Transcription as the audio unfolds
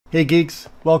Hey geeks,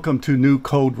 welcome to New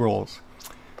Code Rules.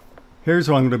 Here's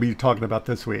what I'm going to be talking about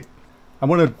this week. I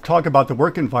want to talk about the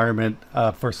work environment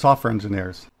for software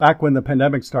engineers. Back when the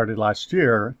pandemic started last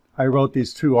year, I wrote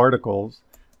these two articles,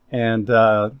 and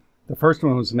the first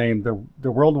one was named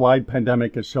The Worldwide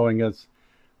Pandemic is Showing Us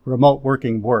Remote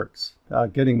Working Works,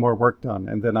 Getting More Work Done.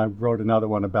 And then I wrote another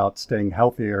one about staying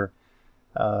healthier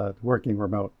working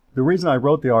remote. The reason I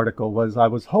wrote the article was I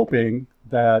was hoping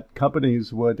that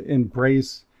companies would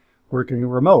embrace working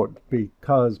remote,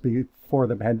 because before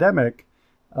the pandemic,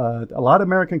 a lot of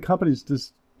American companies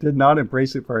just did not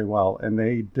embrace it very well, and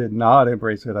they did not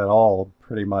embrace it at all,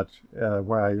 pretty much,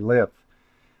 where I live.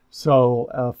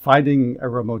 So finding a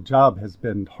remote job has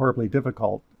been horribly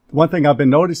difficult. One thing I've been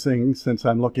noticing since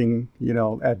I'm looking,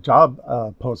 at job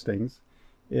postings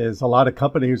is a lot of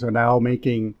companies are now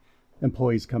making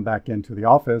employees come back into the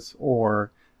office,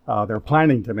 or they're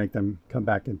planning to make them come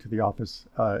back into the office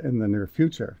in the near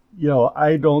future.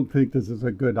 I don't think this is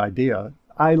a good idea.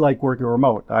 I like working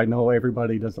remote. I know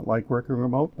everybody doesn't like working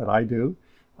remote, but I do.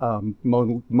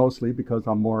 Mostly because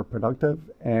I'm more productive,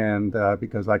 and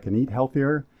because I can eat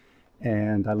healthier,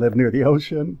 and I live near the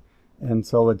ocean. And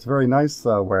so it's very nice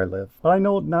where I live. But I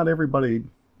know not everybody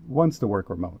wants to work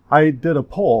remote. I did a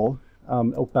poll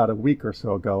about a week or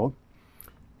so ago.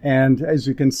 And as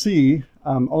you can see,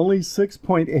 only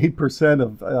 6.8%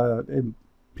 of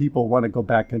people want to go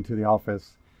back into the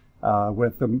office,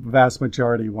 with the vast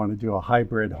majority want to do a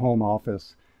hybrid home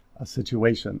office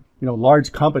situation.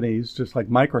 Large companies, just like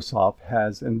Microsoft,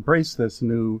 has embraced this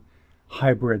new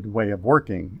hybrid way of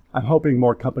working. I'm hoping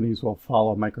more companies will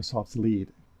follow Microsoft's lead.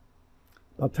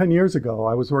 About 10 years ago,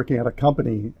 I was working at a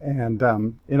company, and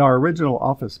in our original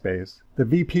office space, the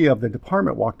VP of the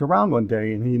department walked around one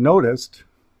day, and he noticed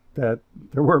that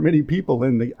there were many people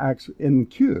in the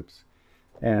cubes.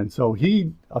 And so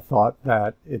he thought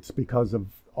that it's because of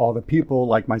all the people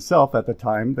like myself at the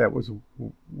time that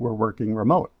were working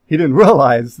remote. He didn't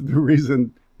realize the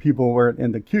reason people weren't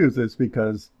in the cubes is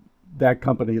because that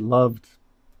company loved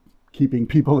keeping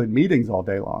people in meetings all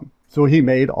day long. So he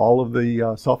made all of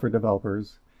the software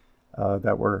developers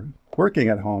that were working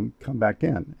at home come back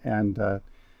in. And it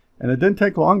didn't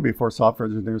take long before software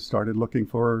engineers started looking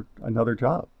for another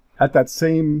job. At that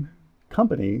same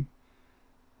company,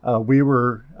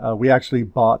 we actually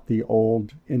bought the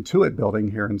old Intuit building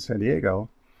here in San Diego.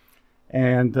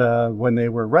 And when they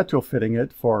were retrofitting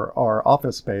it for our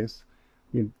office space,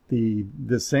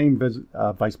 the same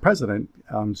vice president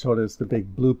showed us the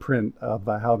big blueprint of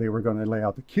how they were going to lay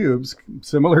out the cubes,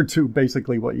 similar to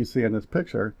basically what you see in this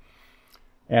picture.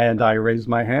 And I raised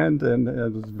my hand, and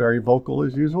it was very vocal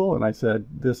as usual. And I said,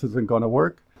 this isn't going to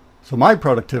work. So my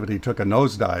productivity took a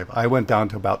nosedive. I went down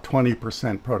to about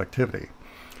 20% productivity,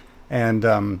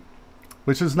 and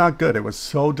which is not good. It was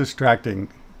so distracting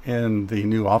in the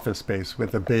new office space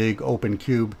with a big open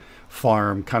cube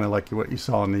farm, kind of like what you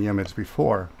saw in the image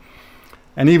before.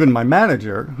 And even my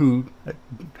manager, who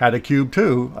had a cube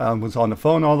too, was on the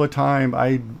phone all the time.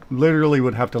 I literally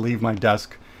would have to leave my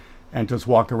desk and just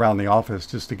walk around the office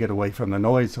just to get away from the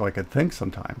noise so I could think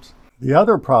sometimes. The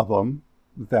other problem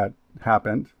that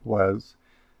happened was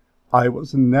I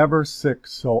was never sick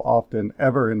so often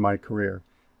ever in my career,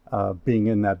 being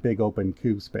in that big open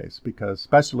cube space, because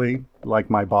especially like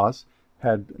my boss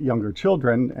had younger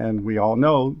children, and we all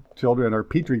know children are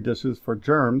petri dishes for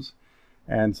germs.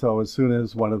 And so as soon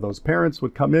as one of those parents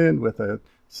would come in with a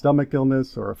stomach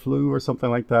illness or a flu or something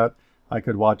like that, I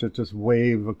could watch it just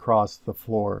wave across the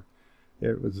floor.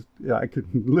 I could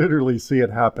literally see it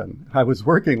happen. I was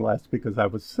working less because I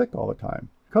was sick all the time.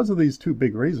 Because of these two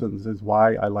big reasons is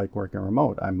why I like working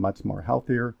remote. I'm much more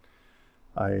healthier.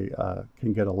 I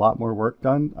can get a lot more work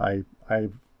done.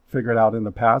 I've figured out in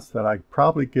the past that I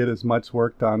probably get as much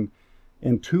work done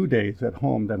in 2 days at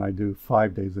home than I do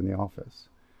 5 days in the office.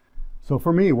 So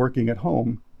for me, working at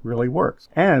home really works.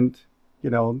 And,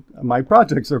 my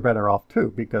projects are better off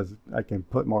too, because I can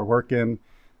put more work in.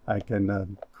 I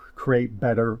can create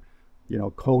better,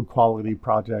 code quality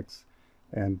projects.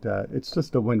 And it's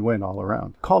just a win-win all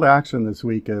around. Call to action this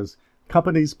week is,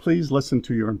 companies, please listen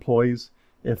to your employees.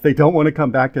 If they don't want to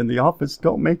come back in the office,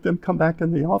 don't make them come back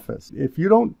in the office. If you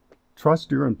don't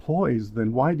trust your employees,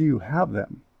 then why do you have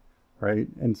them, right?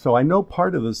 And so I know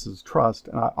part of this is trust.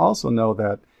 And I also know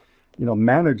that,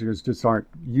 managers just aren't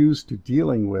used to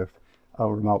dealing with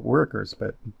remote workers.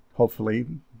 But hopefully,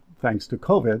 thanks to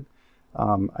COVID,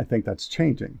 I think that's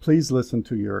changing. Please listen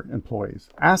to your employees.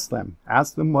 Ask them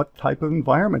what type of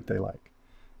environment they like,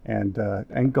 and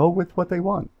go with what they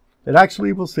want. It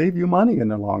actually will save you money in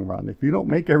the long run. If you don't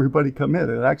make everybody commit,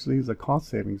 it actually is a cost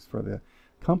savings for the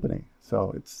company.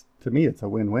 So to me, it's a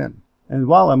win-win. And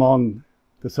while I'm on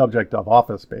the subject of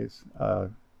office space,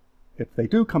 if they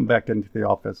do come back into the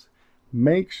office,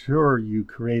 make sure you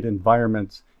create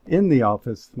environments in the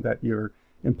office that your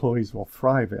employees will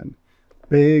thrive in.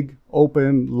 Big,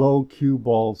 open, low cue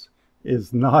balls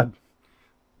is not,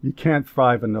 you can't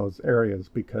thrive in those areas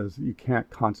because you can't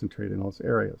concentrate in those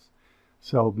areas.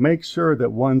 So make sure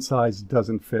that one size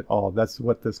doesn't fit all. That's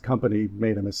what this company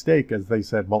made a mistake, as they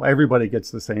said, well, everybody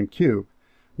gets the same cube.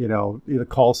 You know, the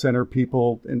call center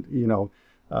people, and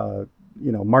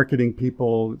marketing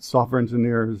people, software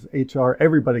engineers, HR,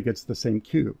 everybody gets the same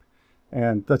cube.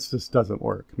 And that just doesn't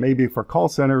work. Maybe for call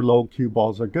center, low cue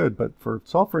balls are good, but for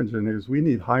software engineers, we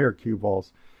need higher cue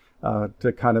balls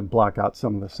to kind of block out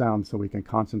some of the sound so we can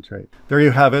concentrate. There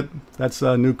you have it. That's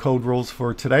new code rules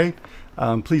for today.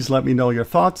 Please let me know your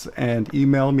thoughts and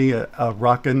email me at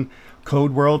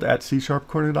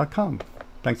rockincodeworld@csharpcorner.com.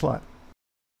 Thanks a lot.